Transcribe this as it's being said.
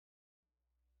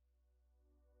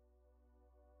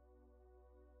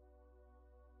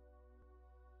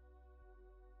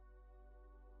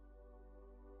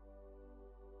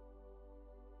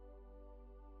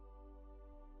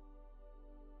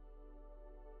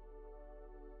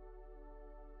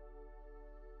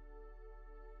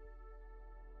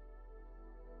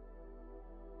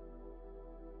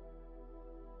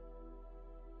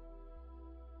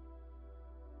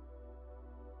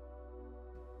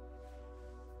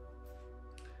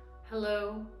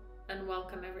Hello and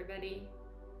welcome everybody.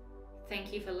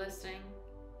 Thank you for listening.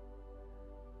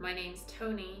 My name's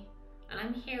Toni and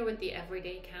I'm here with the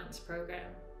Everyday Counts program.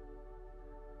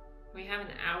 We have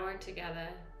an hour together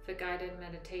for guided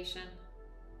meditation.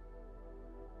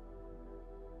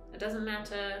 It doesn't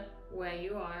matter where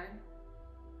you are,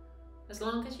 as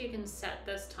long as you can set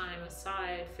this time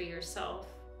aside for yourself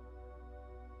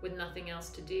with nothing else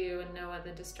to do and no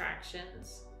other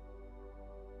distractions.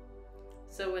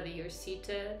 So whether you're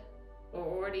seated or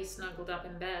already snuggled up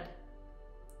in bed,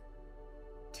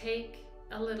 take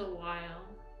a little while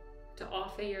to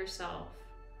offer yourself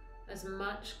as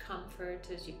much comfort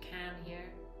as you can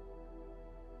here.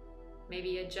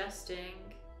 Maybe adjusting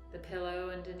the pillow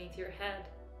underneath your head,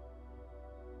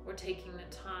 or taking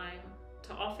the time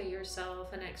to offer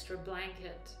yourself an extra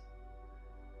blanket.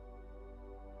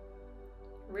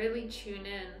 Really tune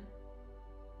in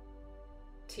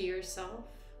to yourself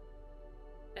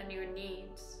and your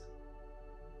needs.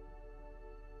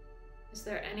 Is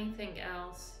there anything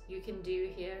else you can do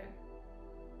here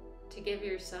to give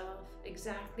yourself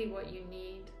exactly what you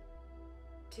need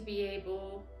to be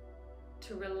able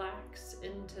to relax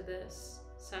into this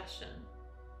session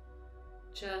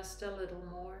just a little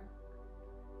more?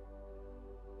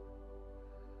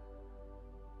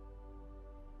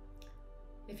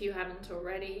 If you haven't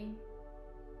already,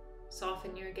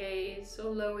 soften your gaze or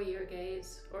lower your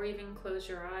gaze, or even close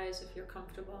your eyes if you're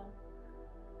comfortable.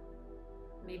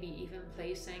 Maybe even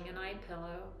placing an eye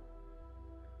pillow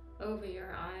over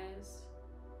your eyes.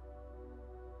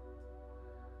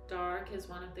 Dark is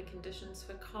one of the conditions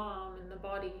for calm in the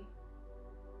body,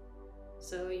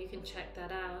 so you can check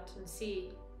that out and see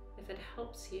if it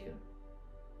helps you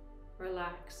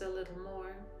relax a little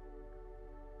more.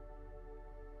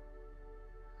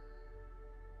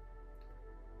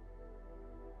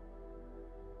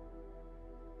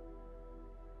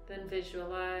 Then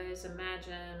visualize,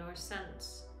 imagine, or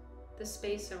sense the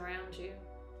space around you.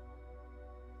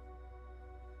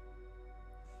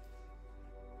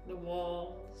 The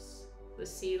walls, the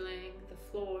ceiling, the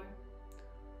floor,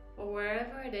 or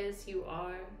wherever it is you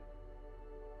are.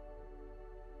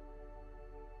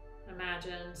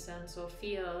 Imagine, sense, or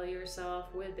feel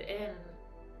yourself within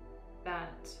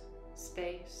that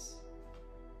space.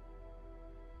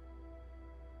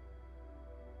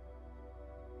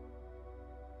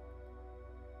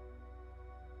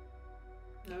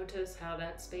 Notice how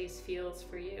that space feels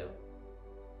for you.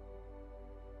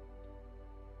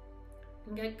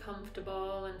 And get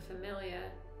comfortable and familiar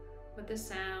with the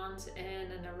sounds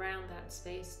in and around that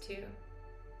space too.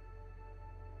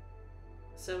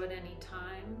 So at any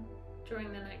time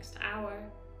during the next hour,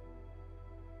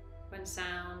 when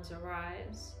sounds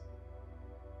arise,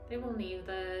 they will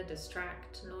neither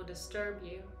distract nor disturb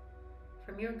you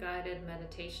from your guided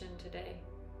meditation today.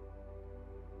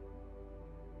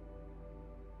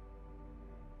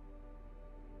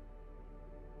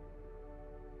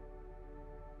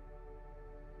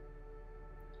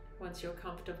 Once you're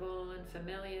comfortable and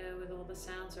familiar with all the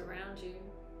sounds around you,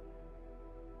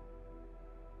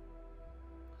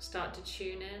 start to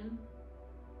tune in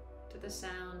to the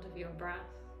sound of your breath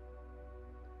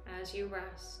as you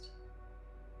rest.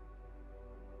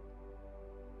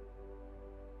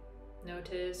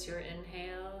 Notice your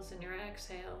inhales and your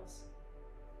exhales.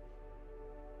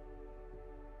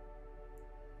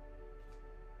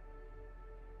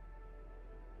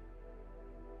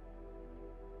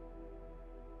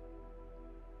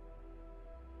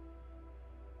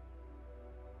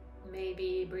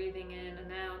 Maybe breathing in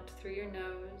and out through your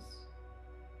nose,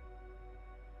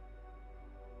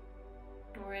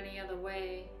 or any other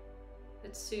way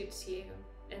that suits you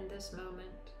in this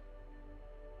moment.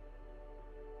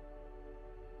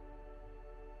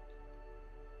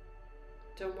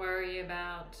 Don't worry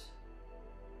about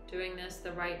doing this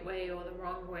the right way or the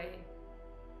wrong way.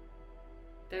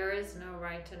 There is no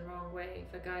right and wrong way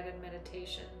for guided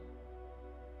meditation.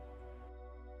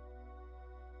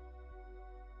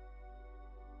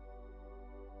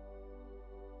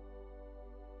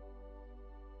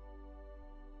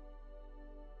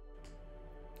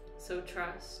 So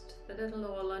trust that it'll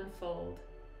all unfold,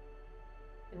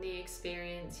 and the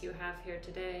experience you have here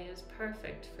today is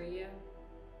perfect for you.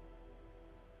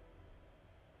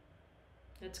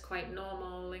 It's quite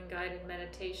normal in guided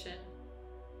meditation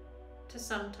to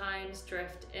sometimes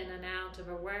drift in and out of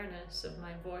awareness of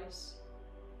my voice.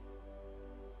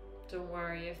 Don't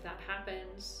worry if that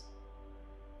happens.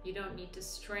 You don't need to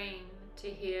strain to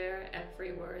hear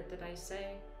every word that I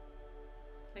say.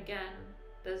 Again,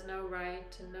 there's no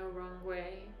right and no wrong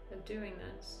way of doing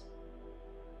this.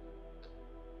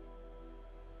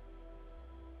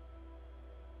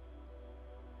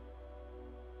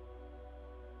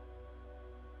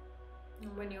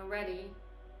 when you're ready,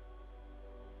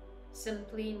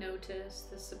 simply notice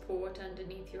the support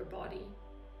underneath your body.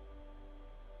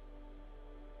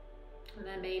 And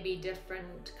there may be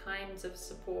different kinds of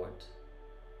support,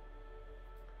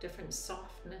 different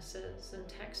softnesses and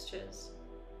textures.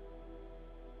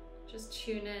 Just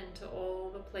tune in to all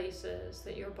the places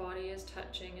that your body is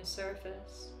touching a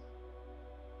surface.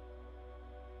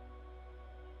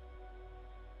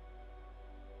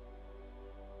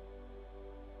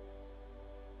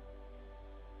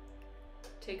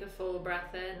 Take a full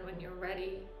breath in when you're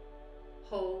ready.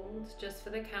 Hold just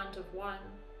for the count of 1.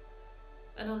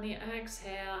 And on the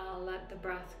exhale, let the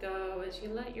breath go as you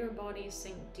let your body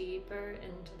sink deeper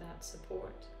into that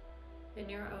support in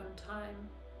your own time.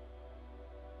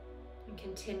 And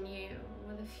continue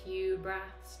with a few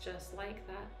breaths just like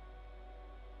that.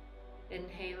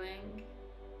 Inhaling,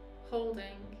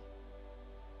 holding,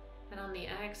 and on the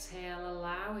exhale,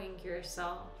 allowing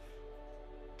yourself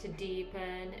to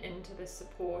deepen into the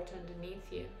support underneath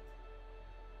you.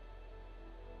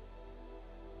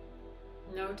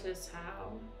 Notice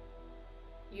how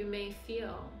you may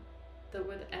feel that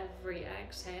with every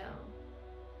exhale,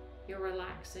 you're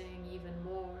relaxing even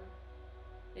more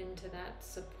into that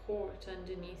support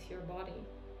underneath your body.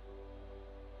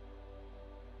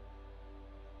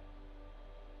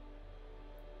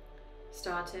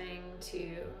 Starting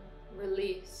to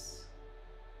release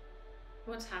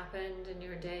what's happened in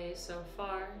your day so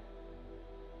far,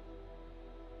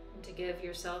 and to give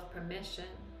yourself permission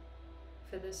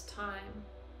for this time,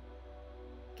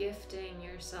 gifting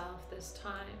yourself this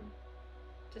time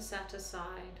to set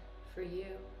aside for you.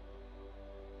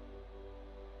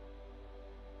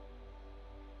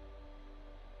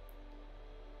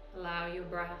 Allow your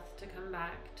breath to come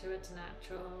back to its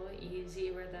natural, easy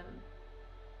rhythm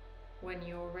when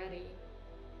you're ready.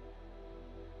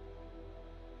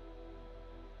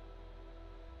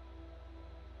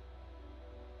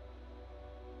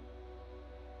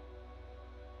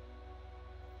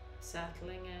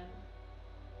 Settling in.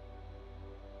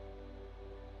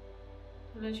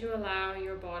 And as you allow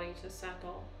your body to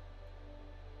settle,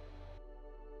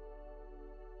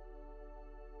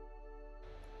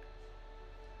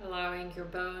 allowing your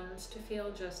bones to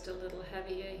feel just a little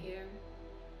heavier here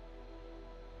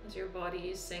as your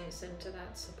body sinks into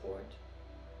that support.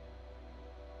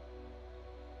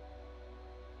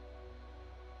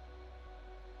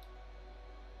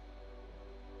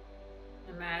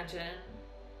 Imagine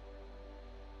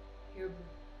your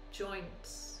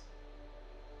joints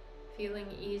feeling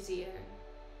easier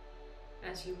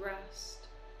as you rest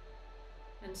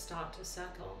and start to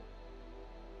settle.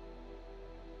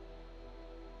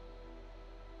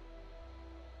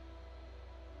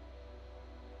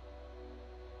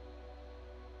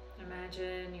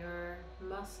 Imagine your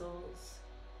muscles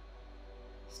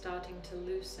starting to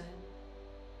loosen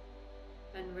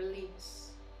and release.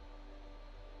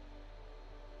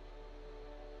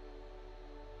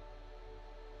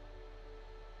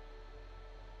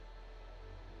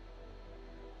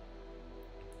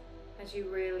 As you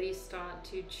really start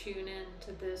to tune in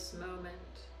to this moment,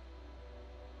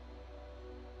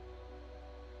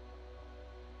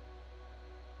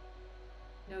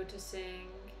 noticing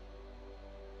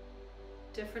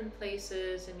different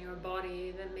places in your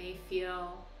body that may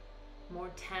feel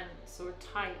more tense or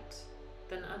tight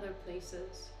than other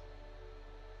places.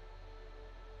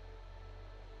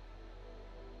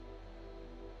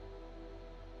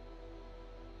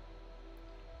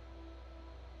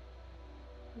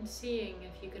 And seeing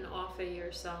if you can offer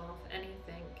yourself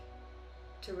anything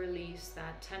to release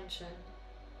that tension,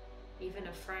 even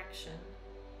a fraction.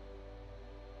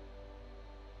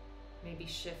 Maybe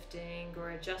shifting or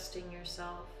adjusting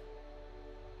yourself,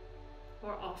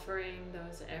 or offering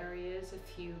those areas a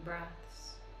few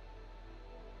breaths.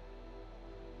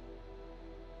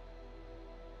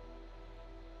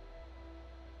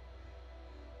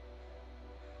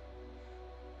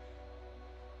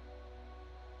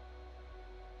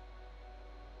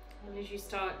 And as you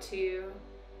start to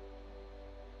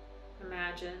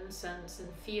imagine, sense,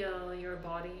 and feel your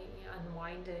body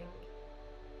unwinding,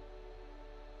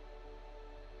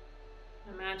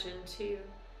 imagine too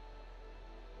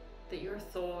that your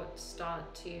thoughts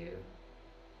start to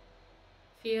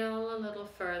feel a little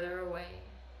further away.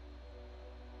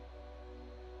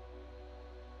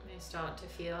 They start to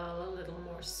feel a little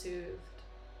more soothed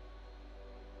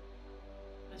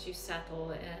as you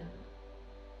settle in,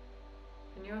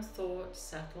 and your thoughts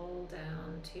settle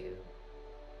down too.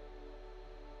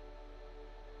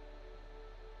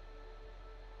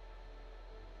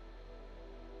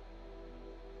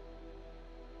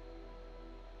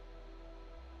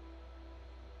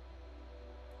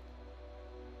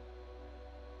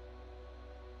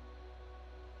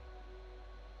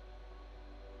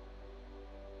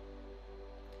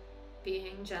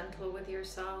 being gentle with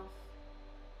yourself.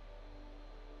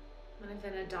 And if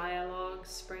inner dialogues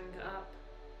spring up,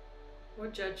 or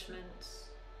judgments,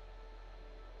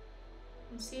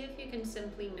 and see if you can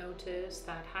simply notice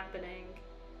that happening.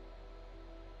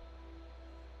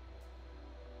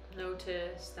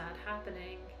 Notice that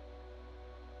happening,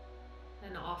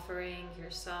 and offering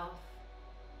yourself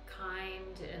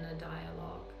kind inner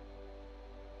dialogue,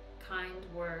 kind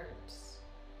words,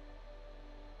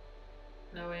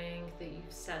 knowing that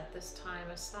you've set this time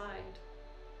aside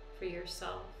for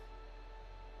yourself.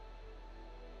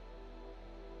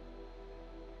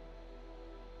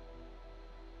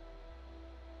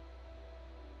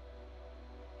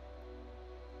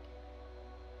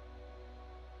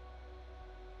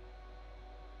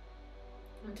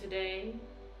 And today,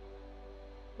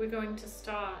 we're going to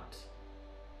start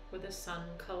with a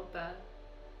Sankalpa,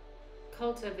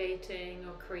 cultivating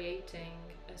or creating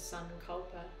a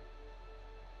Sankalpa.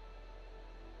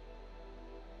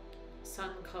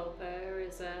 Sankalpa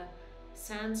is a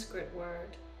Sanskrit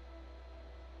word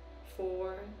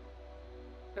for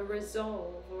a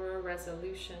resolve or a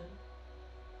resolution.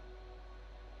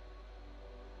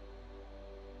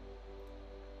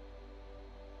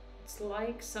 It's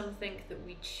like something that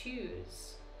we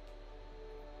choose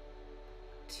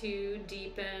to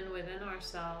deepen within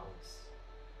ourselves,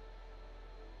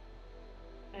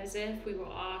 as if we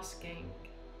were asking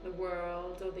the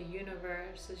world or the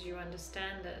universe as you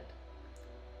understand it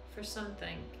for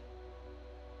something,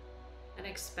 and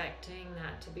expecting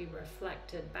that to be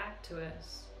reflected back to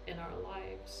us in our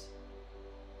lives.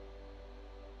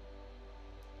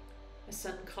 A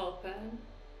Sankalpa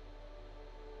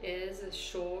is a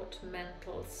short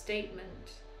mental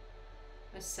statement,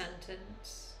 a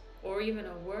sentence, or even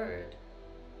a word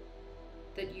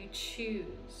that you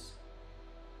choose.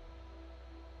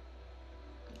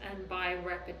 And by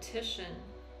repetition,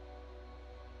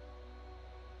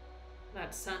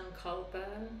 that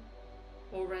Sankalpa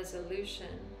or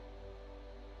resolution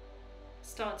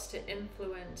starts to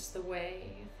influence the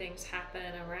way things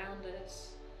happen around us.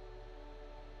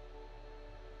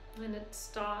 And it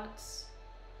starts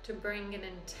to bring an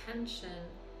intention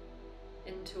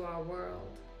into our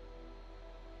world.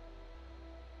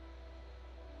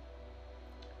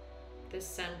 This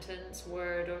sentence,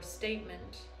 word, or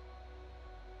statement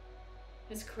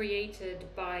is created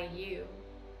by you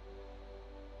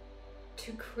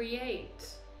to create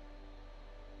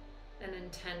an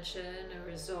intention, a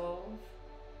resolve,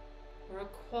 or a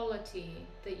quality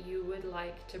that you would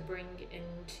like to bring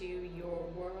into your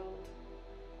world.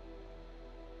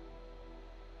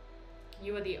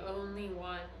 You are the only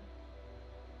one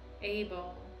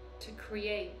able to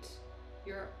create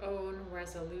your own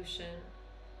resolution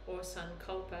or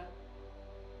Sankalpa.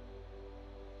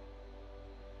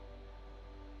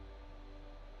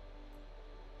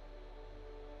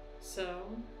 So,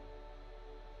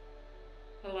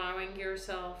 allowing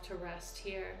yourself to rest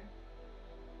here,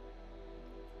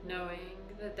 knowing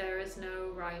that there is no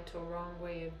right or wrong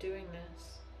way of doing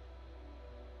this.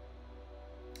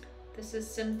 This is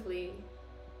simply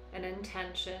an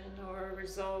intention or a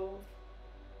resolve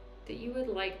that you would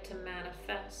like to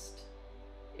manifest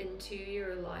into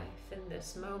your life in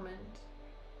this moment.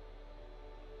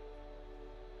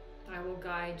 I will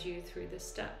guide you through the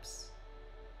steps.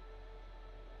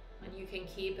 And you can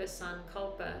keep a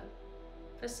Sankalpa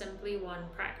for simply one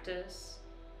practice.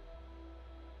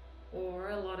 Or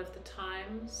a lot of the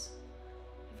times,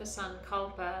 if a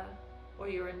Sankalpa or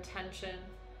your intention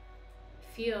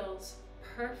feels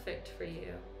perfect for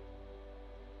you,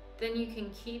 then you can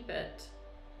keep it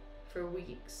for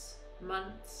weeks,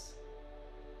 months,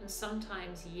 and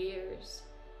sometimes years,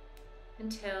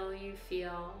 until you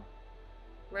feel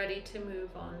ready to move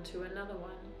on to another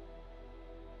one.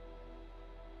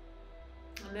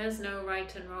 And there's no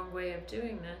right and wrong way of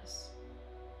doing this,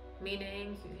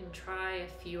 meaning you can try a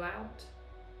few out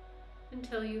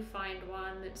until you find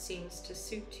one that seems to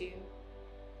suit you.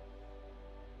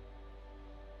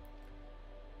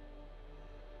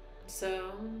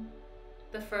 So,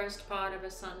 the first part of a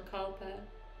Sankalpa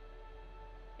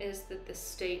is that the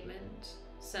statement,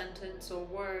 sentence, or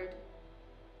word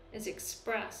is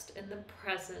expressed in the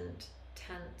present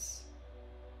tense,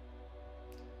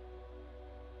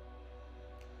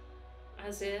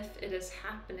 as if it is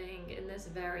happening in this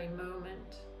very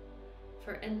moment.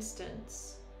 For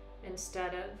instance,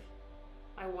 instead of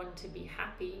 "I want to be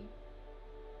happy,"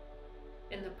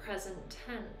 in the present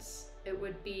tense, it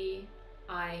would be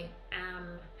 "I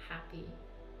am happy,"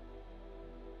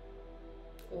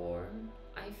 or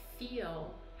 "I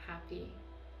feel happy."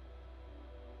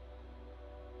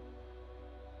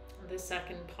 The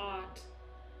second part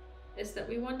is that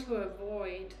we want to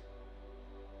avoid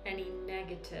any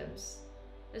negatives,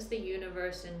 as the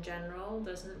universe in general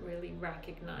doesn't really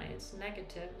recognize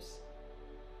negatives.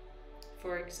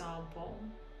 For example,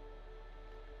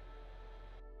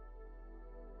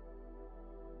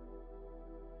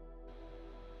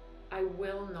 I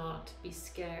will not be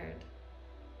scared.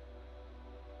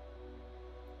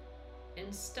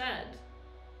 Instead,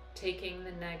 taking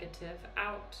the negative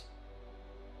out,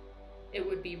 it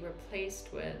would be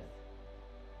replaced with,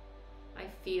 I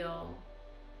feel,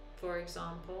 for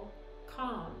example,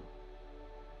 calm,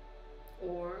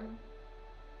 or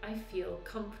I feel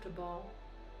comfortable,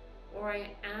 or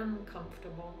I am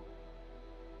comfortable.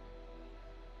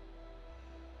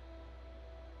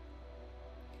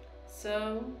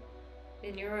 So,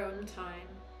 in your own time,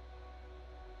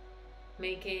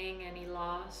 making any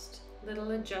last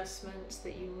little adjustments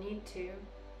that you need to,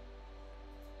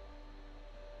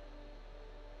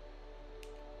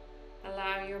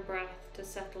 allow your breath to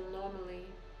settle normally,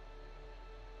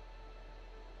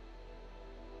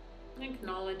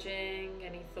 acknowledging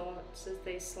any thoughts as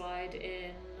they slide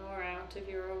in or out of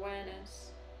your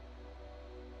awareness.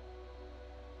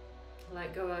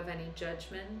 Let go of any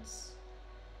judgments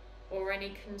or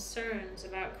any concerns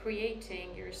about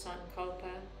creating your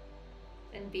Sankalpa,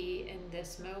 and be in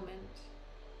this moment.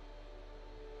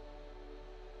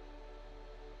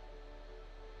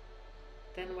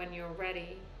 Then when you're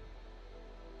ready,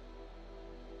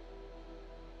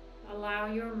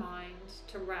 allow your mind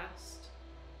to rest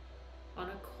on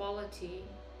a quality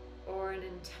or an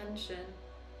intention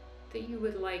that you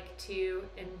would like to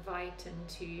invite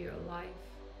into your life.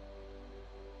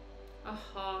 A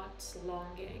heart's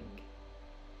longing,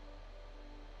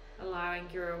 allowing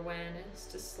your awareness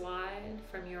to slide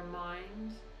from your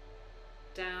mind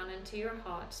down into your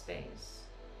heart space.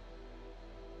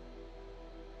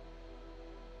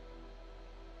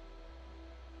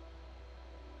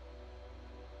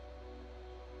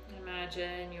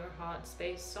 Imagine your heart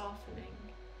space softening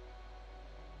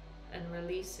and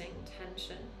releasing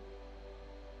tension.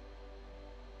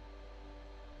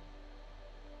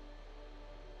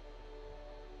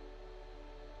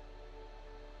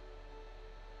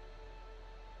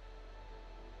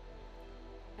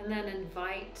 And then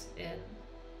invite in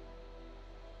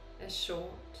a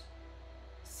short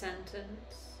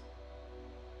sentence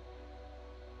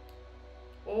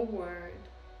or word,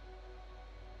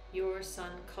 your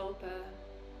Sankalpa,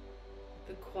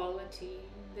 the quality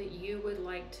that you would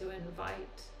like to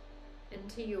invite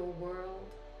into your world.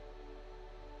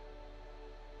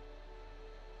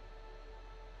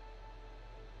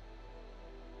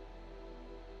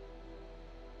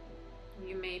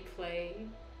 You may play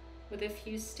with a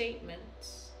few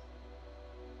statements,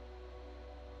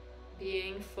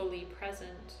 being fully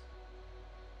present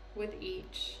with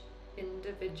each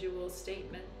individual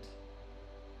statement.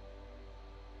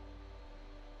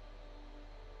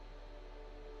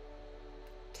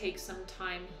 Take some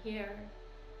time here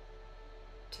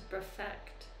to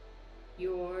perfect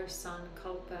your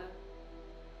Sankalpa,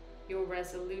 your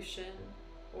resolution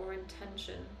or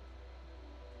intention.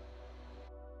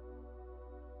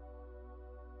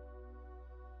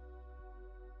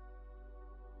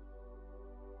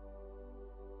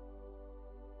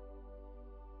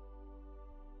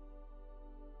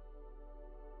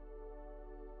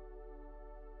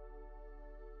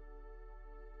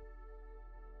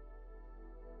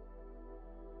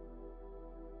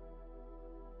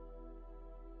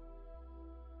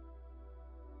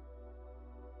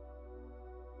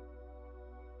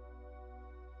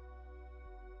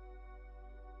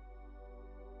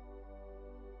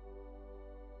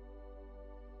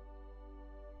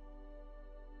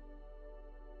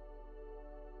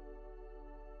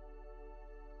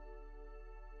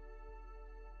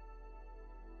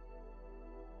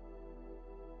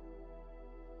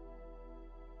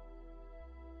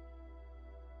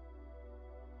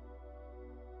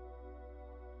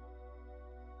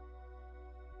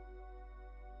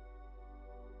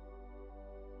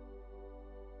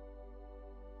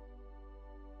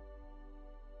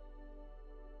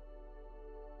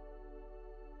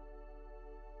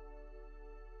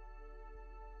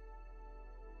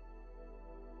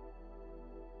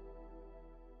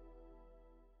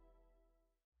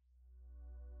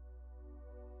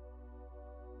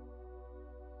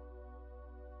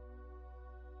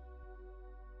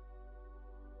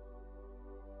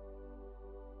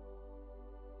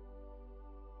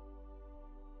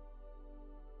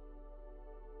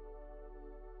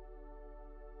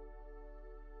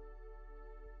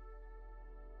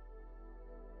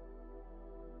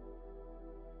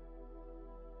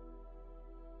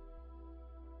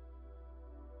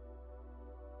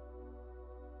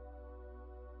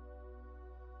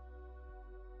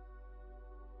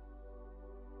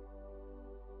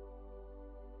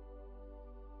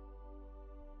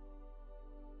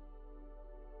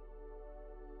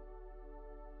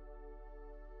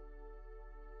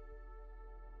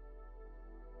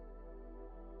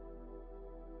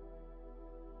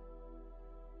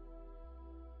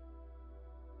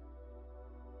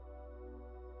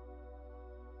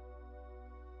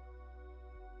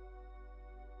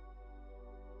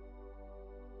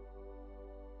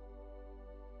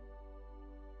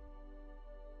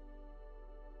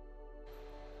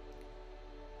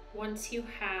 once you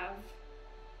have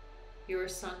your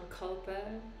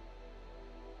Sankalpa,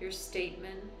 your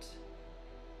statement,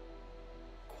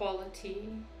 quality,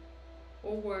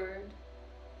 or word,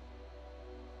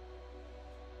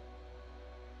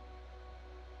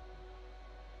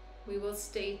 we will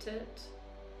state it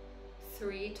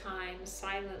 3 times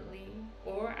silently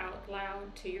or out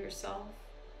loud to yourself,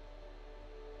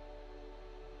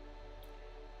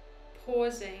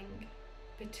 pausing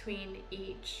between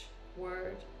each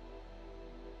word.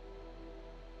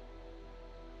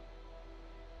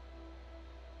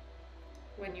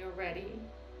 When you're ready,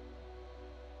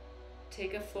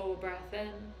 take a full breath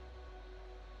in.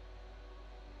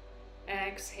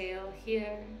 Exhale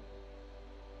here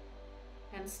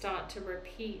and start to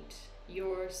repeat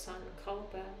your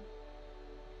Sankalpa.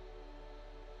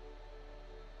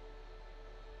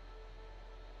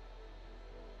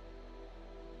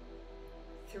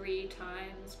 Three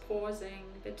times, pausing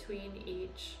between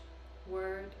each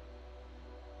word.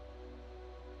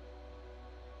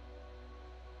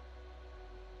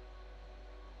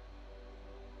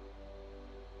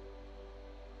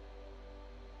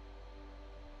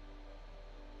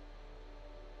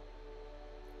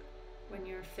 When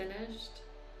you're finished,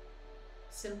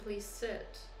 simply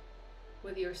sit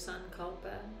with your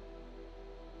Sankalpa,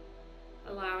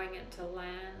 allowing it to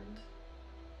land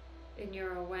in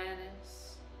your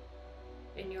awareness,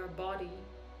 in your body,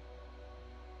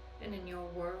 and in your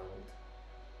world.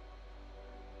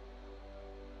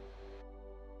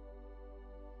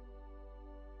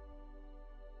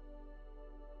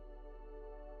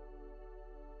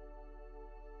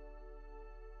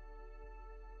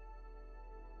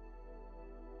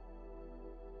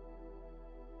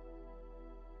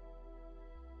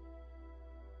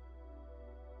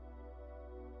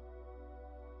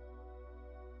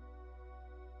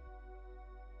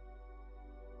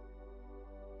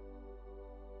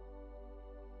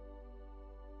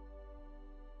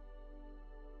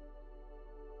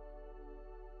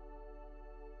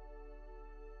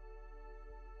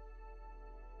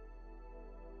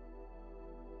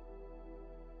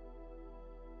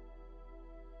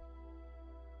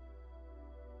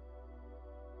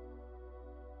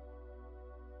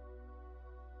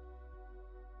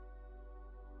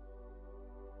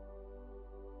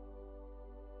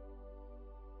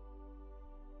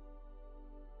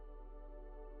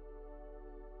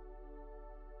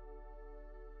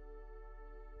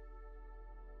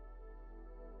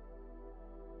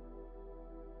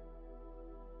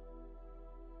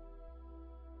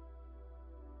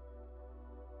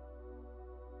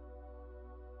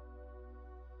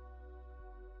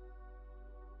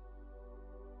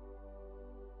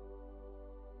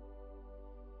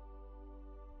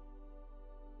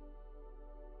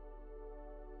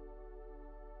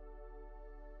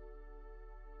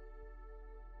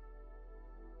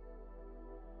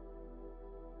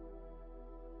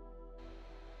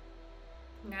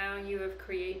 Now you have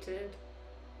created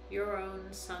your own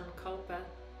Sankalpa.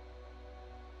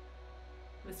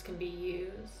 This can be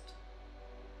used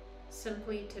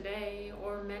simply today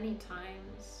or many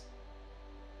times.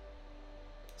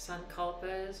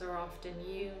 Sankalpas are often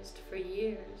used for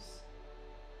years.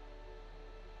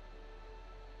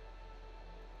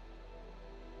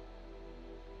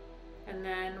 And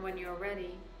then when you're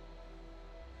ready,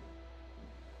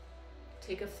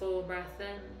 take a full breath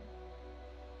in.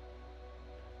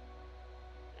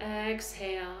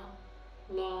 Exhale,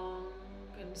 long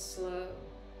and slow.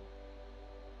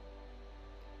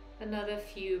 Another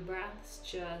few breaths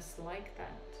just like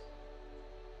that.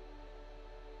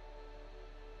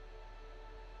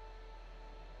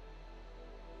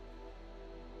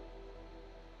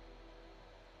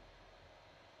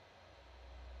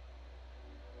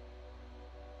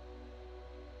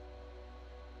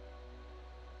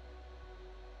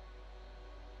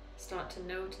 Start to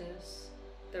notice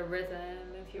the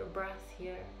rhythm of your breath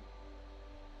here.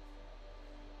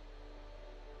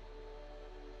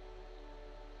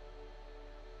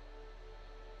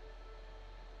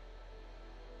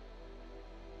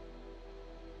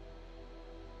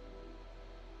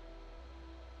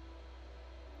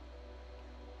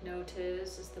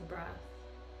 Notice as the breath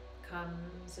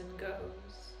comes and goes.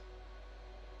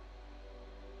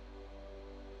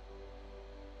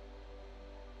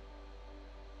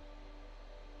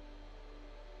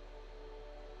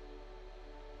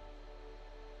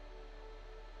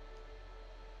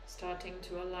 Starting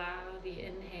to allow the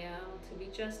inhale to be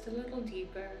just a little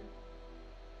deeper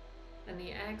and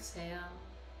the exhale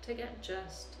to get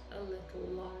just a little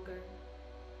longer.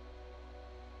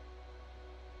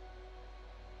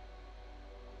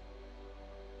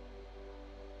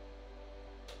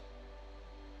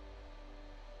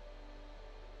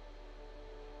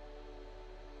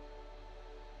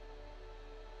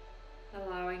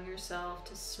 yourself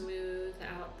to smooth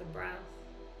out the breath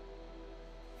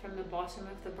from the bottom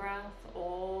of the breath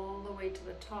all the way to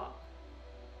the top,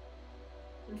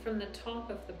 and from the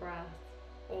top of the breath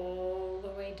all the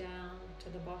way down to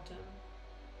the bottom.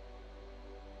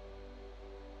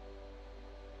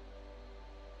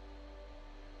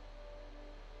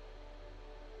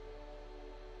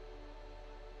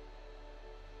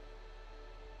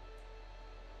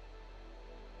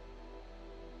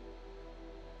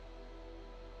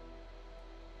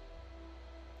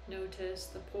 Notice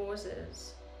the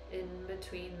pauses in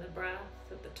between the breath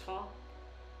at the top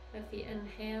of the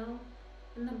inhale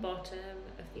and the bottom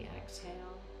of the exhale.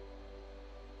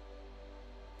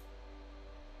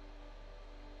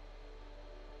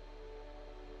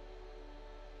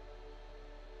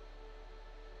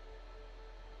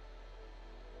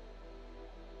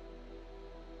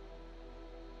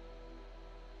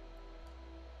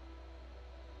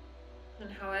 And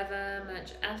however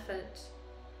much effort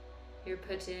you're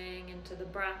putting into the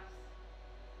breath,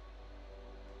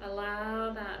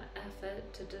 allow that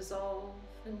effort to dissolve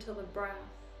until the breath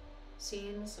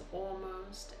seems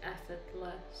almost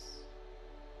effortless.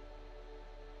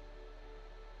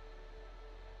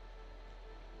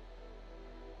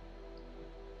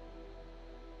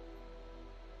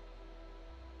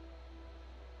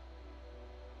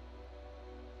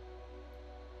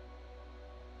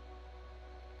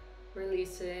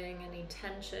 Releasing any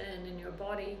tension in your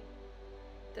body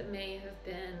that may have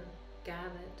been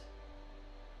gathered.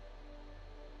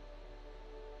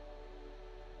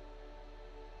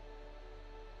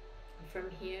 And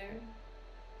from here,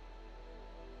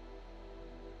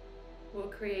 we'll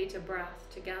create a breath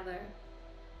together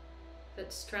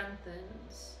that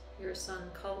strengthens your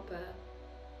Sankalpa,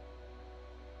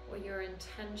 or your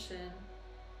intention,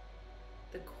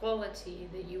 the quality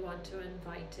that you want to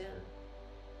invite in.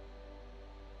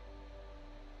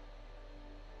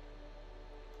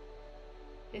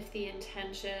 If the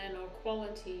intention or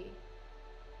quality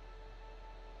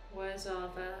was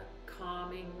of a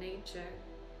calming nature,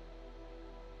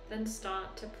 then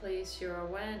start to place your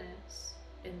awareness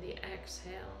in the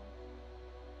exhale.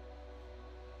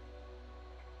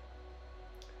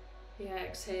 The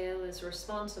exhale is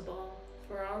responsible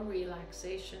for our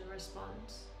relaxation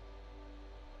response.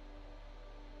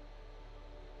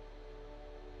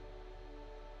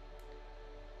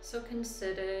 So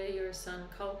consider your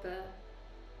Sankalpa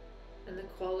and the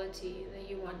quality that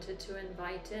you wanted to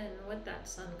invite in with that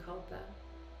Sankalpa.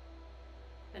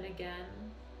 And again,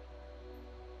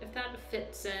 if that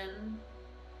fits in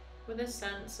with a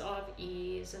sense of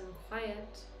ease and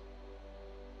quiet,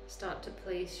 start to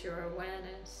place your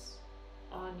awareness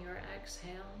on your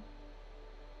exhale,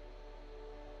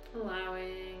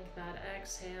 allowing that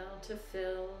exhale to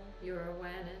fill your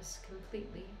awareness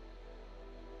completely.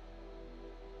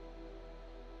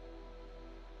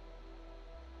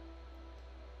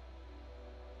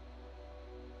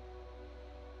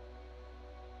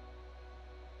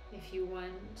 If you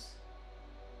want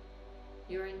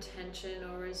your intention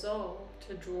or resolve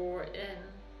to draw in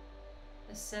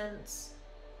a sense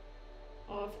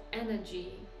of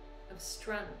energy, of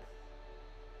strength,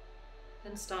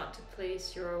 then start to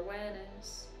place your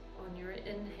awareness on your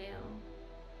inhale,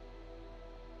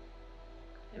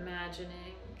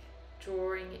 imagining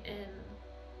drawing in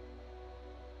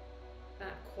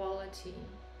that quality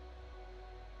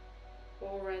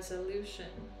or resolution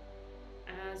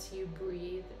as you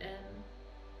breathe in.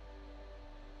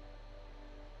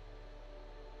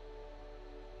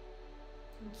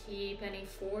 And keep any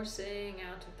forcing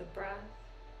out of the breath,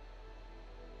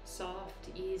 soft,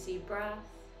 easy breath,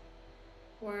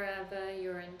 wherever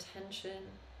your intention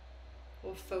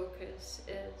or focus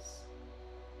is.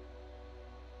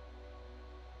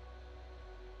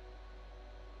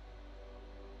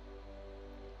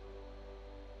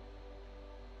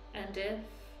 And if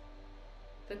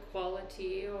the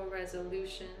quality or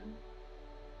resolution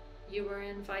you are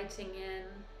inviting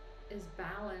in is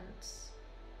balance,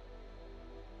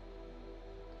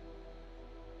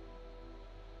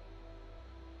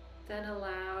 then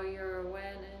allow your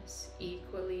awareness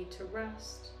equally to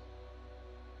rest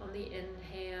on the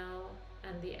inhale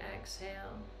and the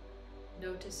exhale,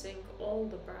 noticing all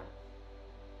the breath.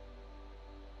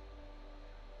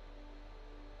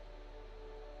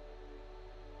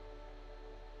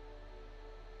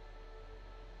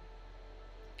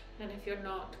 And if you're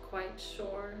not quite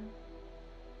sure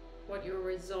what your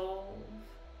resolve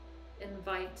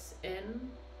invites in,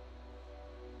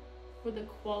 for the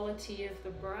quality of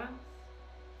the breath,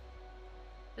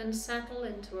 then settle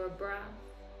into a breath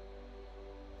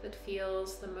that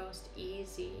feels the most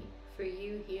easy for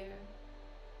you here.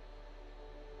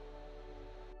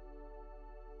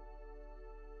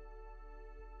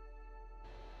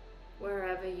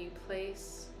 Wherever you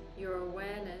place your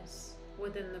awareness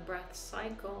within the breath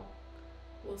cycle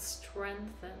will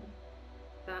strengthen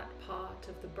that part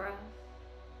of the breath.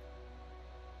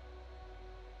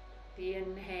 The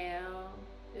inhale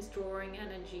is drawing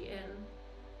energy in.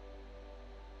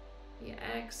 The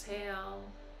exhale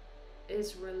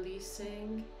is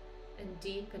releasing and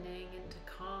deepening into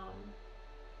calm.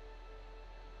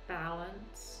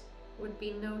 Balance would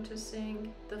be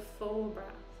noticing the full breath.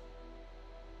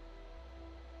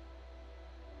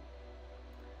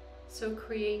 So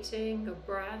creating a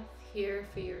breath here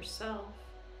for yourself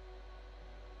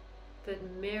that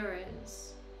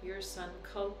mirrors your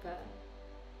Sankalpa,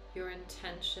 your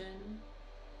intention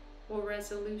or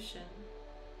resolution.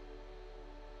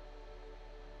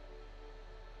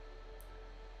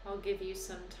 I'll give you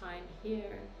some time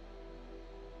here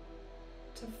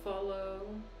to follow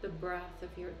the breath of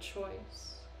your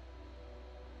choice.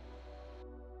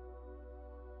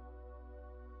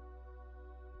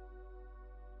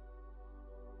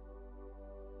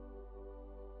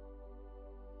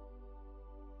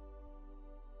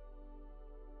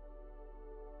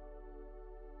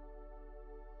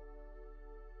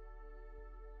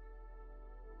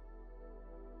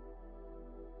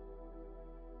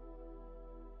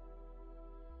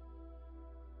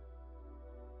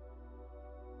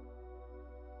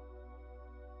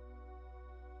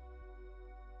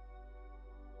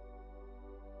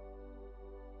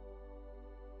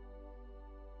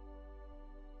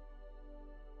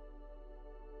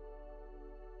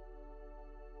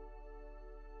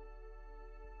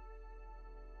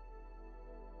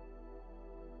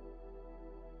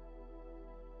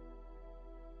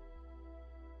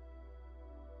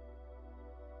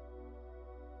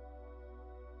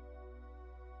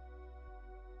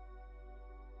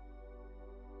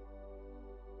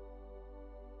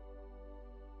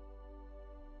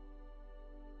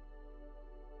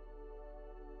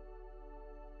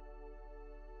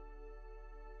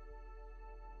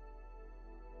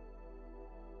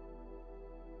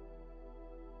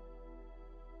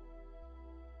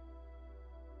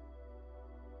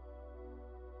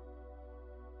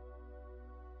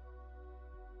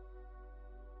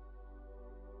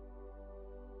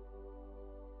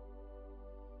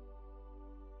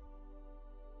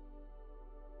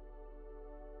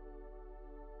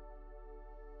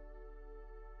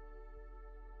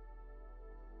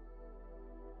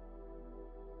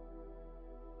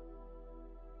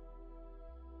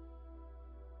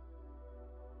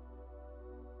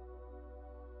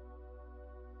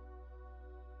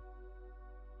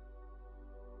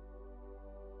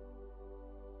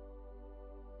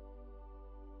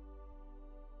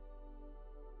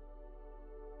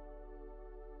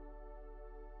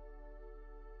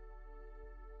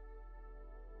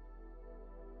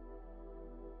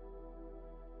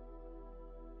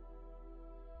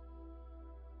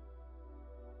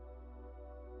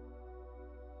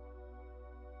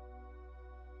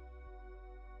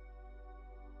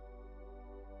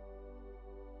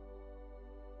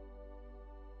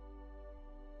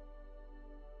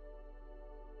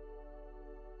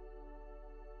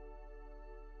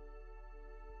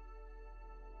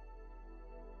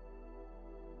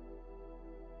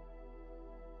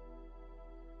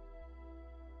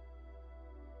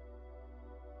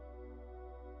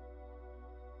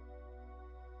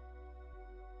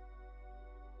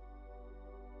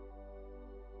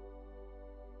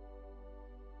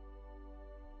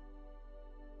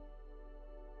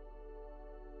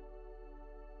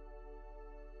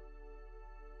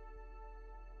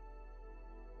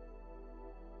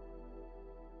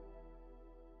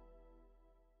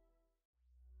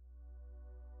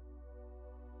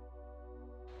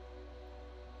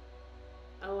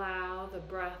 Allow the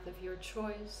breath of your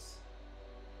choice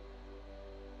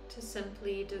to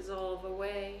simply dissolve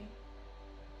away,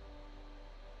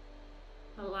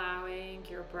 allowing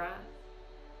your breath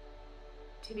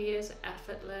to be as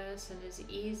effortless and as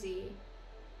easy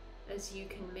as you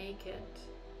can make it.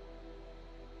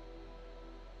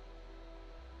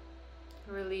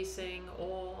 Releasing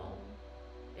all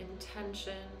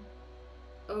intention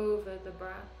over the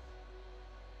breath.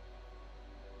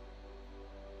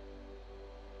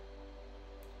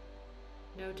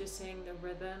 Noticing the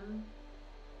rhythm,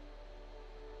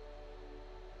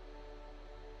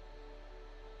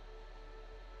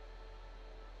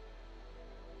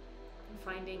 and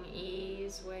finding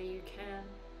ease where you can.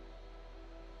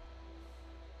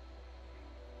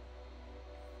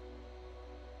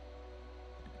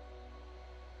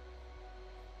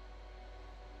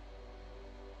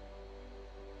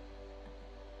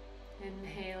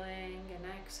 Inhaling and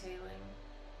exhaling.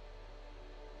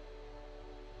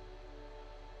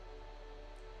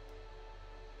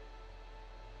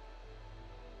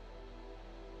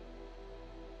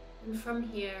 And from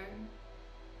here,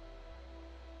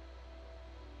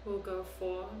 we'll go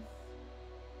forth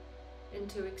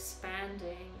into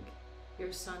expanding your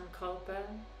Sankalpa,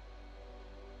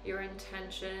 your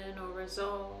intention or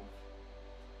resolve.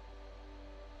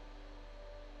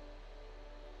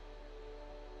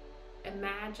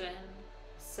 Imagine,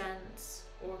 sense,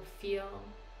 or feel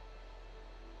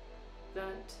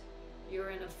that you're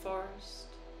in a forest,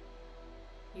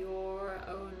 your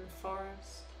own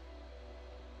forest,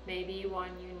 maybe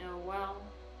one you know well,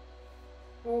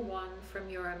 or one from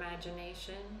your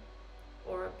imagination,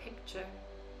 or a picture.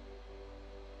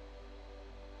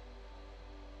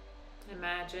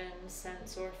 Imagine,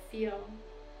 sense, or feel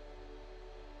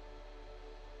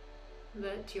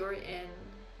that you're in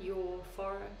your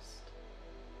forest,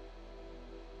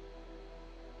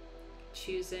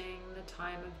 choosing the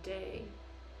time of day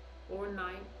or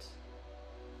night.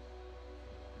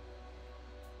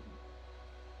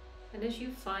 And as you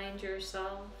find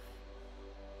yourself,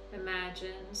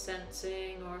 imagine,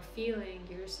 sensing, or feeling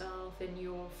yourself in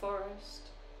your forest.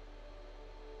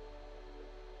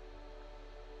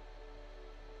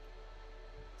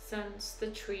 Sense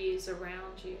the trees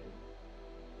around you.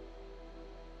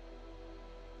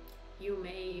 You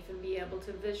may even be able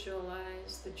to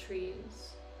visualize the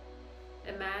trees,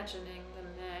 imagining them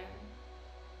there.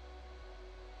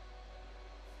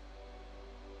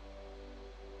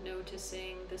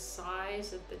 Noticing the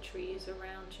size of the trees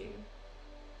around you.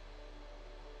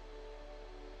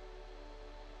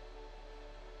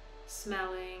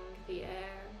 Smelling the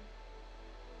air.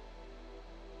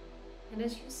 And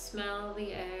as you smell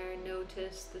the air,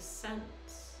 notice the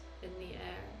scents in the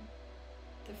air,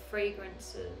 the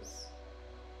fragrances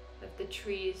of the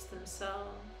trees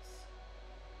themselves,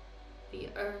 the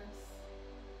earth,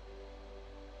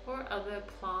 or other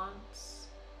plants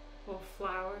or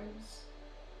flowers.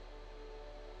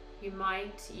 You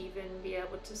might even be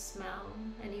able to smell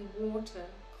any water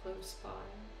close by.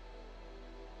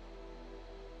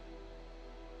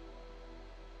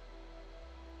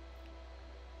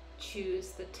 Choose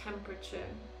the temperature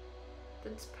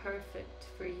that's perfect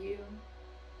for you.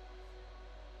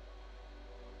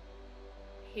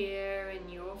 Here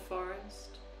in your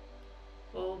forest,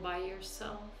 all by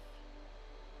yourself,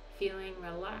 feeling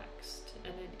relaxed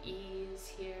and at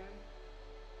ease here.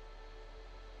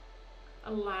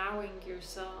 Allowing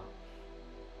yourself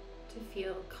to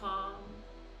feel calm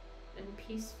and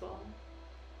peaceful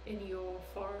in your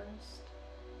forest.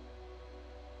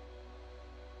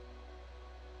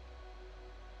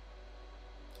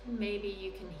 Maybe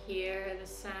you can hear the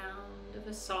sound of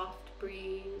a soft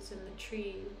breeze in the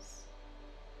trees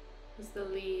as the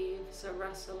leaves are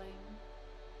rustling.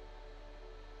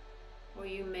 Or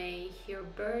you may hear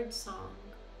bird song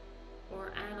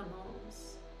or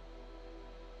animals,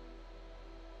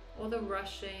 or the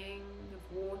rushing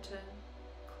of water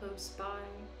close by.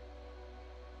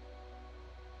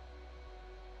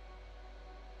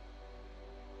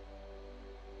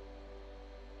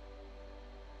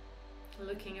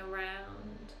 Looking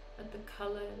around at the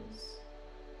colors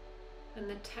and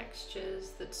the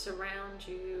textures that surround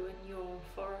you in your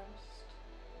forest.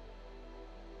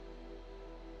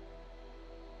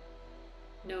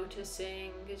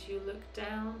 Noticing as you look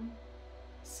down,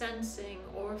 sensing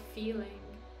or feeling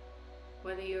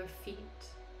whether your feet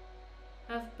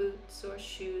have boots or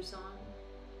shoes on,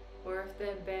 or if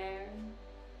they're bare.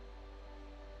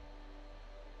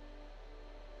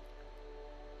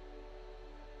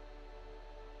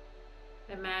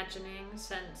 Imagining,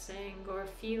 sensing, or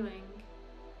feeling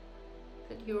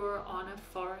that you're on a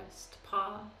forest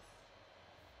path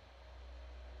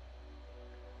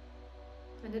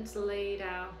and it's laid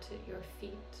out at your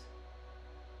feet.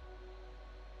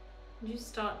 And you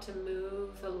start to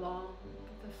move along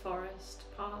the forest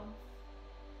path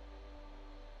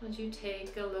as you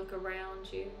take a look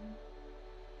around you.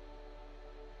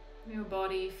 Your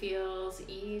body feels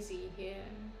easy here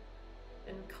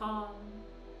and calm.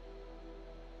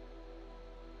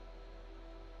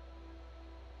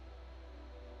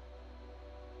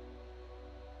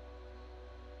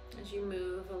 As you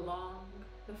move along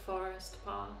the forest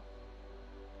path,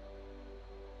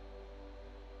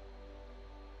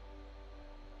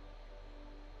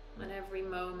 and every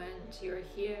moment you're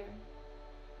here,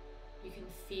 you can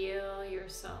feel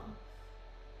yourself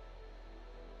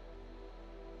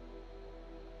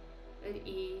at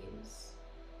ease,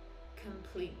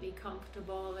 completely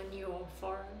comfortable in your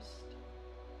forest.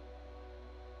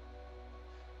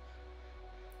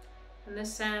 And the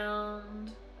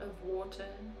sound of water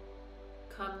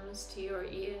comes to your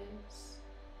ears,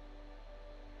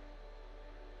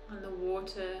 and the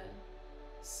water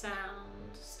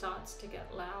sound starts to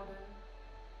get louder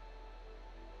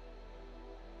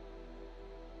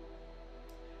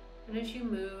And as you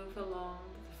move along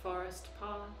the forest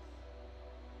path,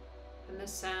 and the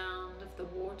sound of the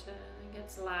water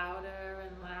gets louder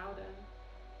and louder,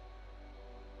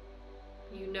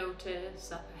 you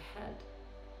notice up ahead,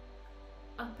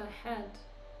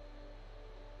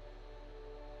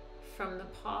 from the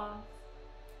path,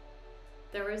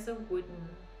 there is a wooden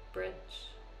bridge.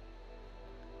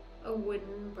 A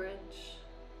wooden bridge,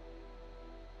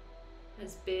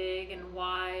 as big and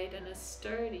wide and as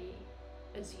sturdy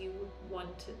as you would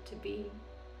want it to be.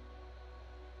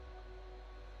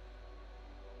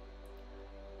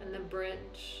 And the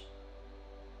bridge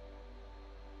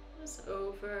is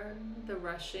over the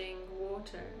rushing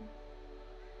water.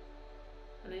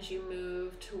 And as you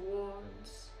move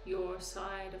towards your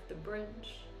side of the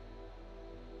bridge,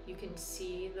 you can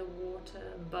see the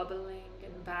water bubbling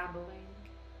and babbling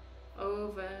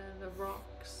over the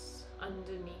rocks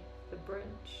underneath the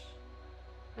bridge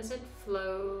as it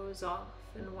flows off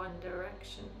in one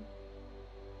direction,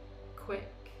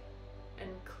 quick and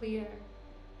clear.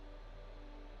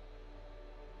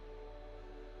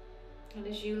 And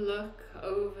as you look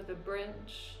over the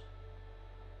bridge,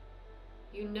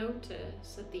 you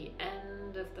notice at the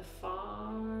end of the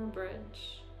far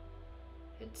bridge,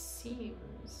 it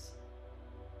seems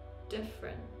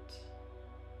different.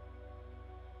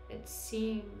 It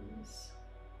seems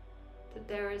that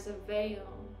there is a veil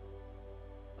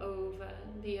over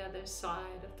the other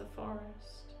side of the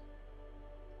forest.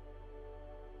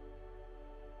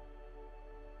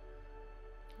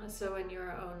 And so in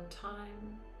your own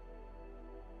time,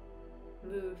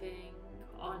 moving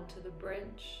onto the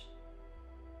bridge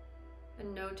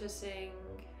and noticing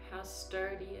how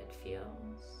sturdy it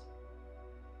feels.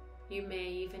 You may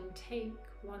even take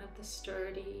one of the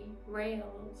sturdy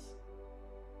rails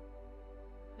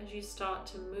as you start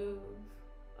to move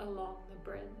along the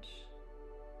bridge.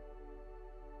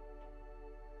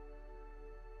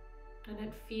 And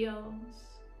it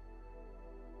feels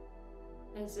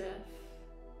as if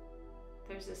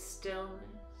there's a stillness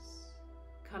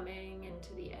coming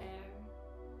into the air,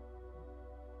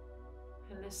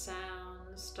 and the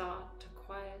sounds start to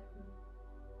quieten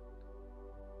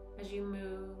as you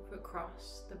move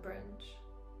across the bridge.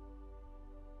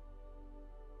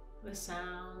 The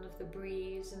sound of the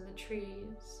breeze in the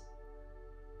trees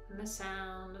and the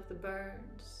sound of the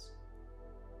birds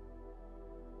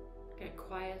get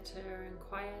quieter and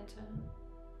quieter.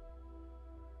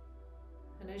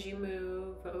 And as you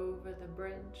move over the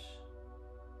bridge,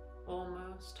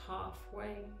 almost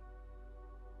halfway,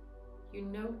 you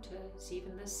notice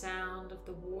even the sound of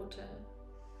the water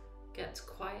gets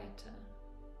quieter.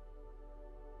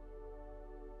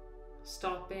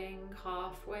 Stopping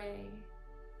halfway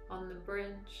on the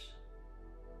bridge,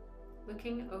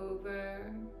 looking over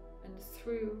and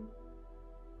through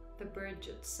the bridge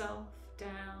itself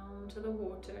down to the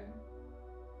water,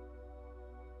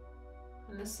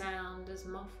 and the sound is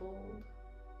muffled,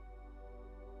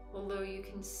 although you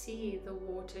can see the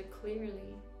water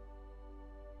clearly,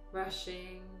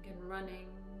 rushing and running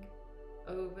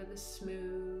over the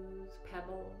smooth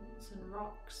pebbles and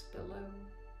rocks below.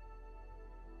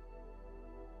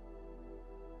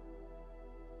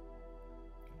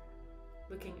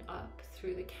 Looking up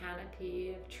through the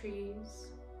canopy of trees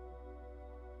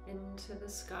into the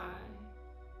sky,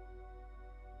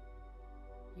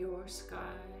 your sky,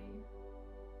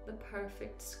 the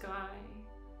perfect sky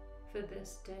for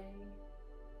this day.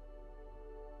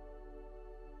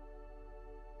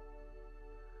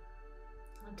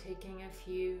 I'm taking a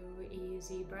few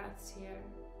easy breaths here,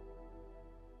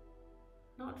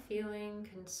 not feeling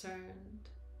concerned,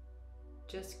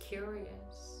 just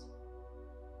curious.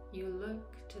 You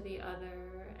look to the other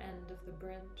end of the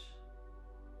bridge.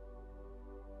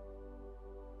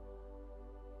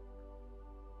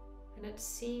 And it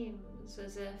seems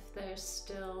as if there's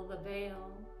still the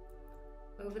veil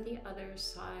over the other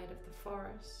side of the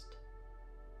forest,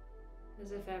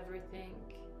 as if everything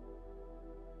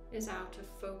is out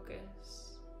of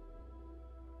focus,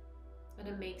 and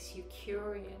it makes you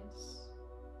curious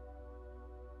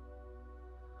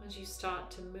as you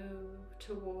start to move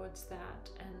towards that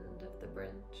end of the bridge.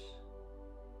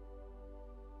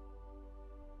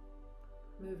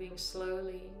 Moving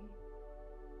slowly,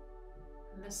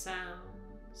 and the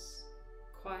sounds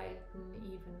quieten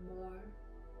even more.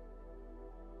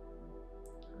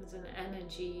 There's an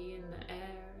energy in the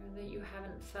air that you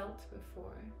haven't felt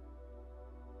before,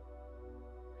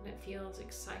 and it feels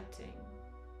exciting.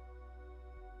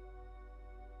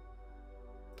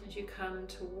 As you come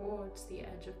towards the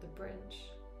edge of the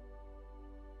bridge,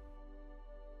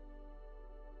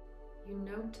 you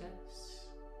notice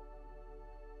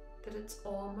that it's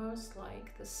almost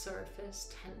like the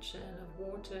surface tension of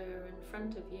water in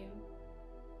front of you.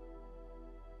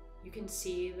 You can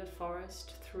see the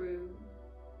forest through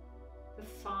the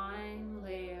fine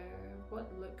layer of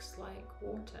what looks like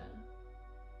water.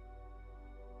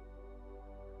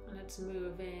 And it's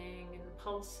moving and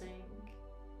pulsing.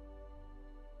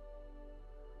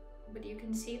 But you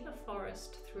can see the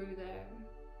forest through there.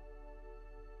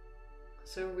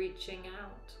 So reaching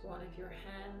out one of your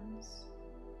hands,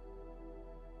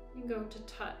 you go to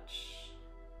touch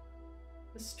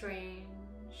the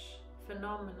strange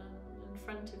phenomenon in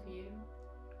front of you.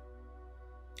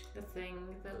 The thing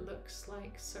that looks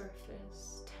like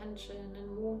surface tension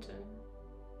in water.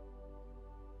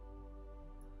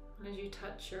 And as you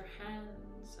touch your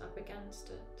hands up against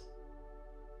it,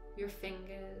 your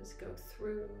fingers go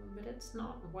through, but it's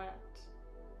not wet.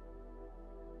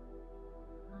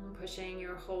 And pushing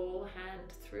your whole hand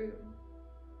through,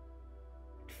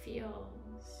 it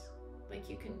feels like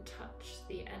you can touch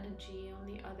the energy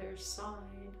on the other side.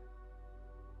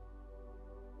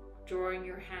 Drawing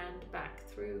your hand back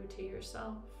through to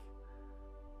yourself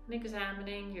and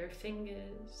examining your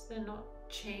fingers. They're not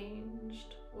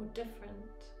changed or different,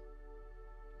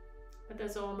 but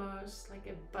there's almost like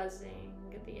a buzzing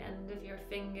at the end of your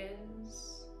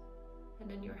fingers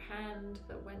and in your hand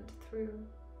that went through.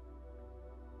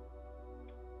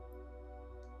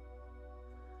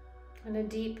 And a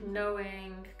deep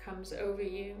knowing comes over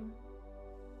you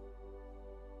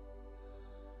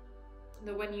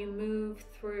that when you move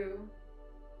through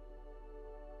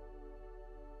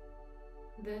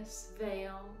this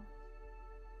veil,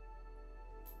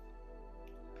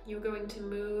 you're going to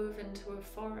move into a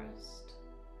forest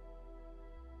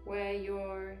where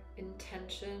your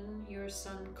intention, your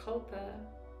Sankalpa,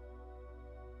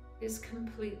 is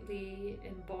completely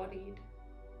embodied.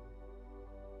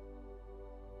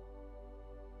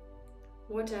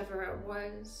 Whatever it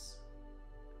was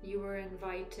you were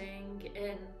inviting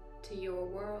in to your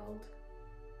world,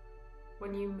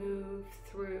 when you move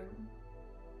through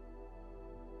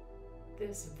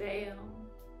this veil,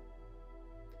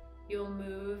 you'll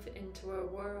move into a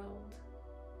world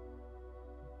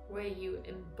where you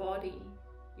embody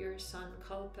your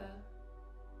Sankalpa,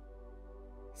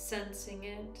 sensing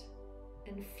it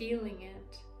and feeling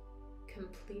it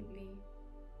completely.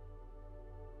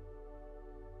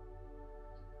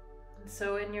 And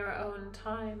so in your own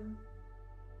time,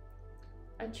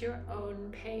 at your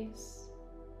own pace,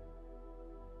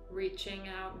 reaching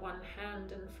out one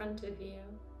hand in front of you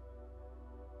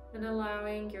and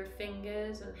allowing your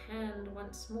fingers and hand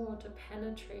once more to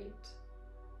penetrate,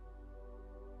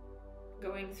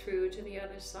 going through to the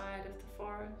other side of the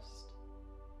forest,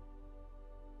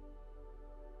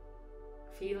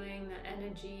 feeling the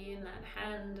energy in that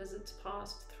hand as it's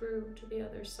passed through to the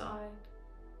other side.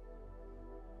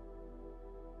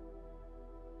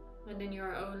 And in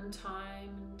your own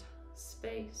time and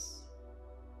space,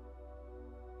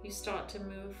 you start to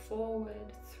move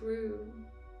forward through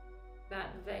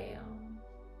that veil.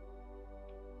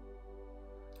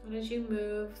 And as you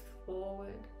move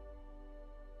forward,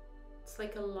 it's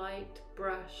like a light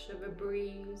brush of a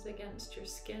breeze against your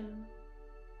skin.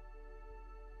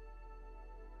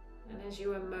 And as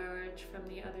you emerge from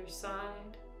the other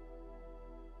side,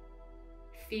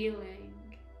 feeling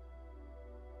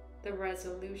the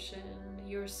resolution,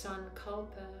 your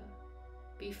Sankalpa,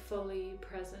 be fully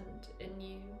present in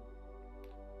you.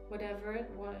 Whatever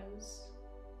it was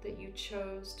that you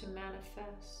chose to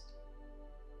manifest.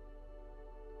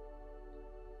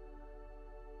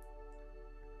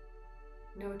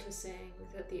 Noticing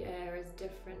that the air is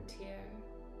different here,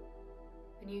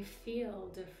 and you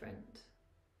feel different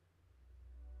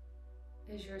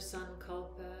as your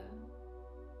Sankalpa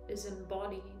is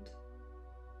embodied.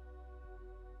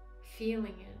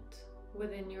 Feeling it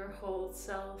within your whole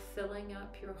self, filling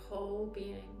up your whole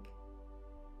being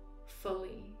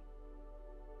fully.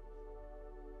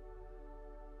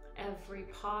 Every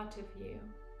part of you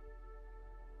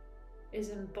is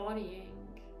embodying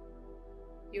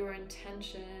your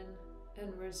intention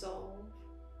and resolve.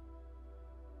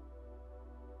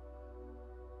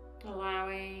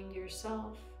 Allowing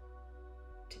yourself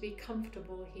to be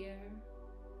comfortable here.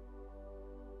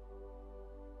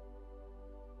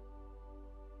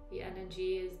 The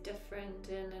energy is different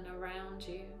in and around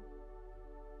you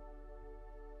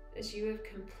as you have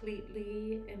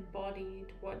completely embodied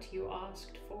what you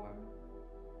asked for.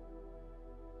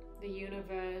 The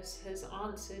universe has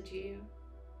answered you,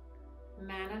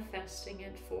 manifesting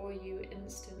it for you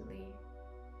instantly.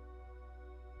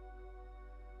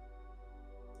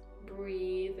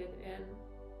 Breathe it in,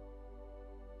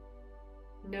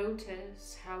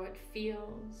 Notice how it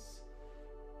feels.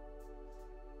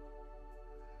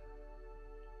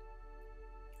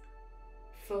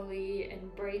 Fully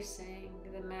embracing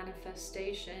the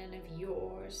manifestation of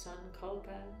your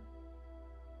Sankalpa.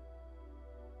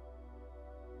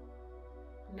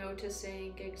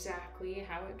 Noticing exactly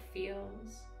how it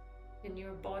feels in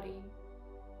your body.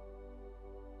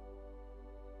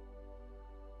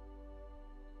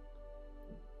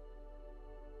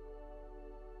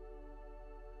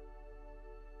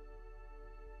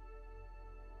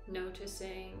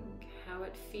 Noticing how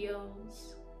it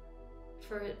feels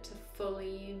for it to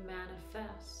fully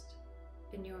manifest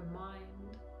in your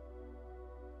mind.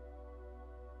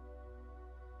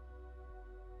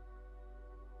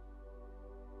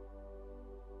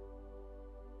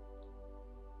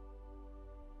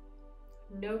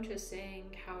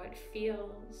 Noticing how it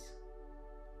feels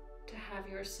to have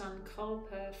your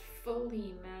Sankalpa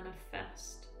fully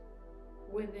manifest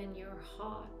within your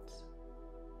heart.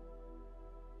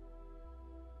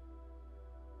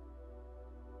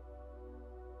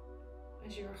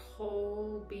 As your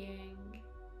whole being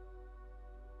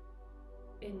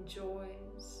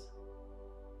enjoys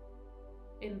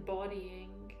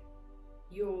embodying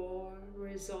your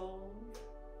resolve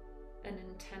and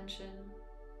intention.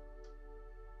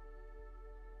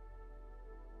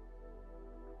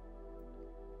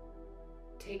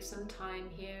 Take some time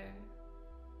here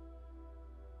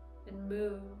and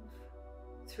move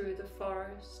through the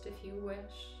forest if you wish.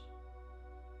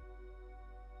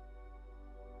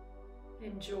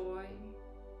 Enjoy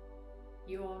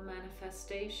your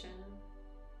manifestation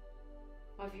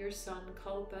of your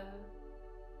Sankalpa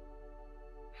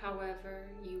however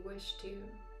you wish to.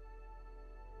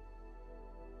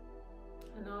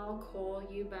 And I'll call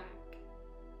you back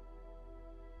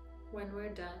when we're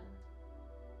done.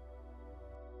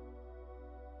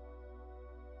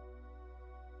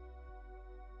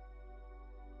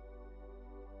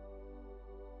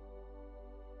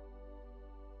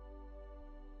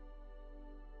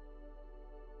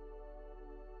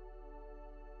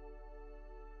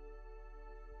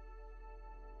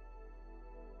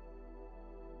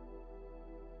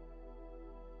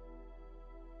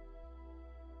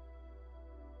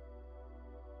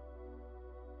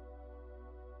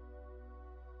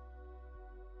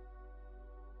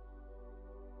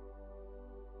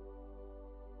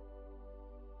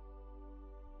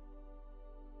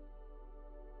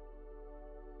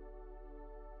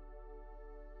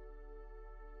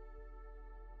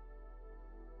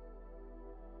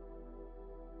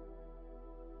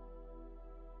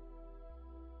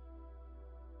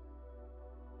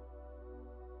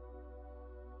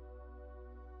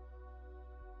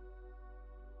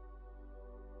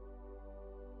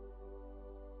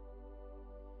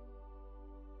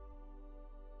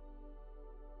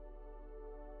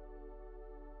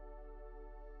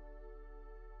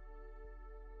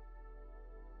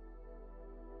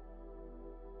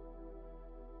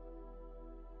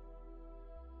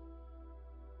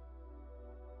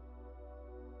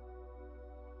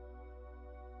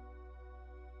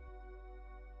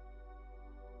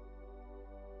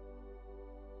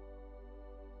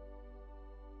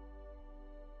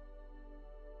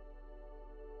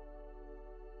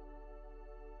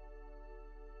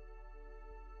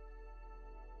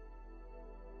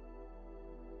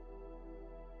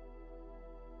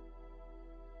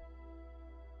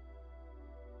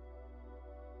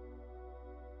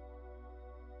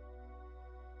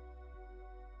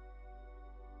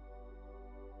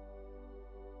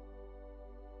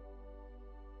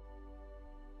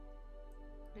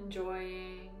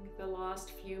 Enjoying the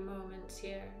last few moments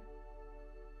here,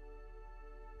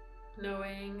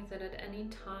 knowing that at any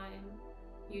time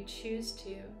you choose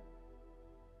to,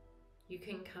 you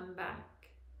can come back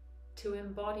to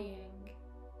embodying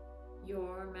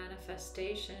your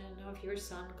manifestation of your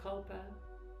Sankalpa.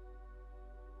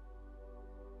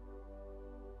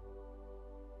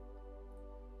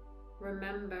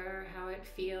 Remember how it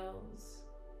feels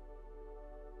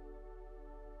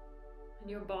in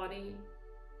your body,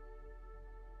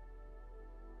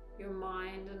 your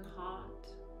mind and heart,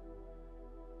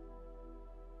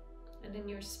 and in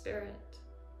your spirit.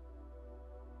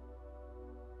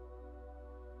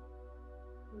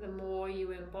 The more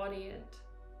you embody it,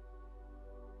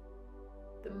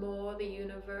 the more the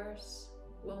universe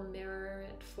will mirror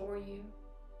it for you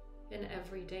in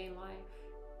everyday life.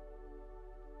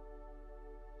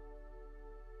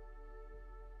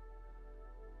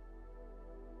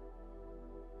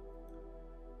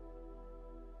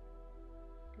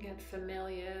 Get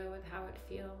familiar with how it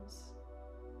feels.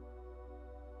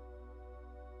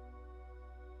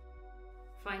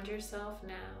 Find yourself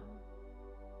now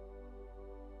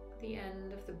the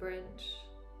end of the bridge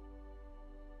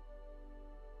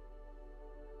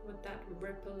with that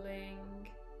rippling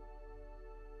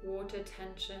water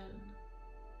tension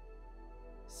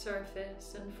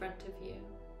surface in front of you.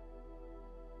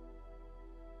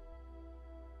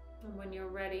 And when you're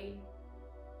ready,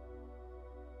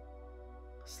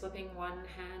 slipping one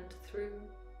hand through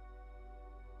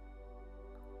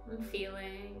and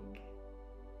feeling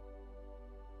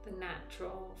the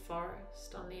natural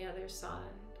forest on the other side,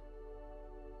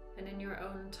 and in your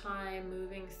own time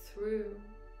moving through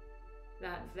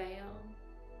that veil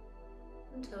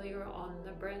until you're on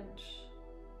the bridge.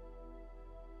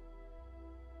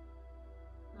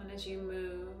 And as you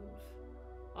move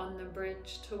on the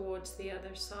bridge towards the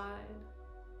other side,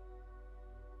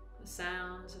 the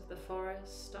sounds of the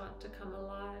forest start to come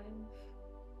alive.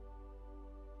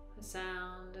 The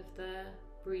sound of the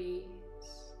breeze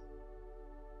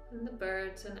and the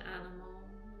birds and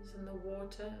animals and the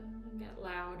water get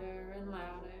louder and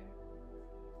louder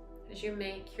as you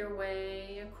make your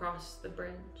way across the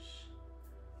bridge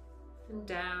and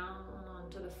down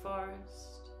onto the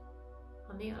forest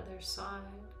on the other side.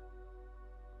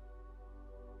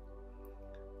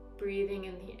 Breathing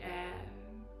in the air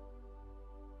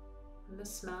and the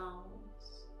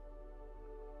smells,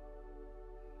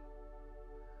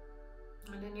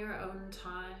 and in your own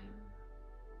time,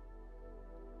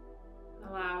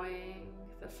 allowing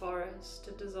the forest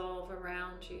to dissolve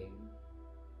around you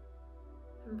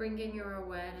and bringing your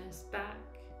awareness back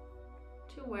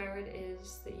to where it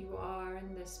is that you are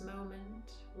in this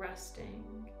moment, resting.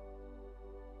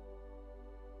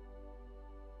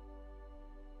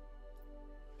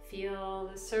 Feel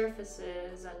the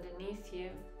surfaces underneath you.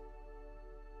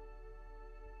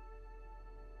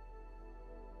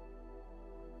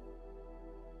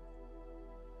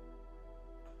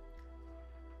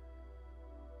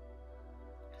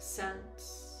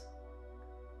 Sense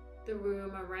the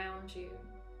room around you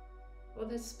or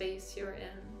the space you're in.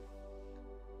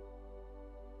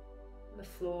 The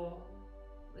floor,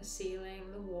 the ceiling,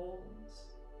 the walls.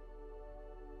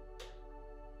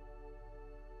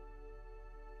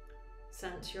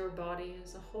 Sense your body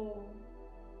as a whole.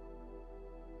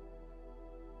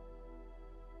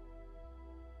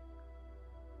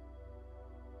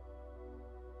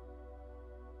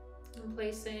 And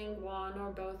placing one or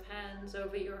both hands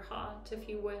over your heart if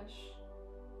you wish.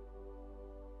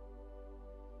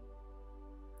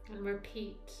 And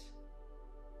repeat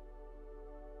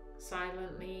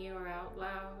silently or out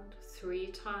loud 3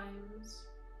 times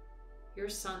your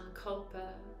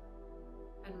Sankalpa,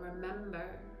 and remember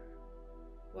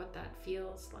what that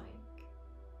feels like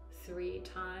 3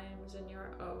 times in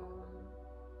your own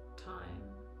time.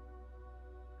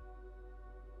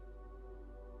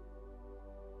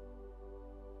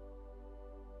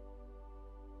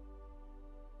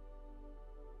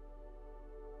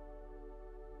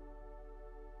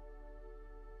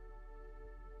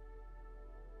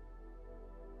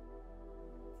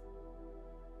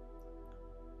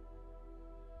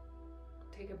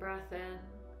 Take a breath in.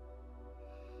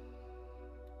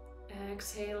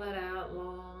 Exhale it out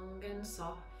long and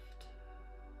soft.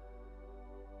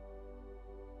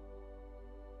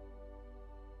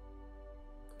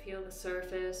 Feel the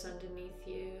surface underneath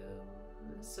you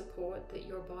and the support that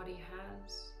your body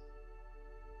has.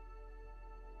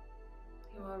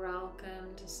 You are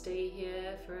welcome to stay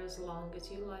here for as long as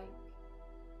you like.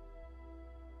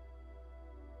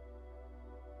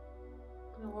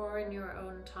 Or in your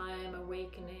own time,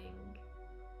 awakening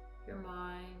your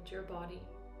mind, your body.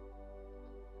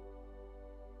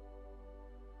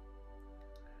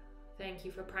 Thank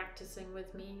you for practicing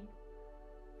with me.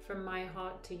 From my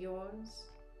heart to yours.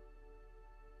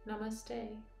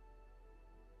 Namaste.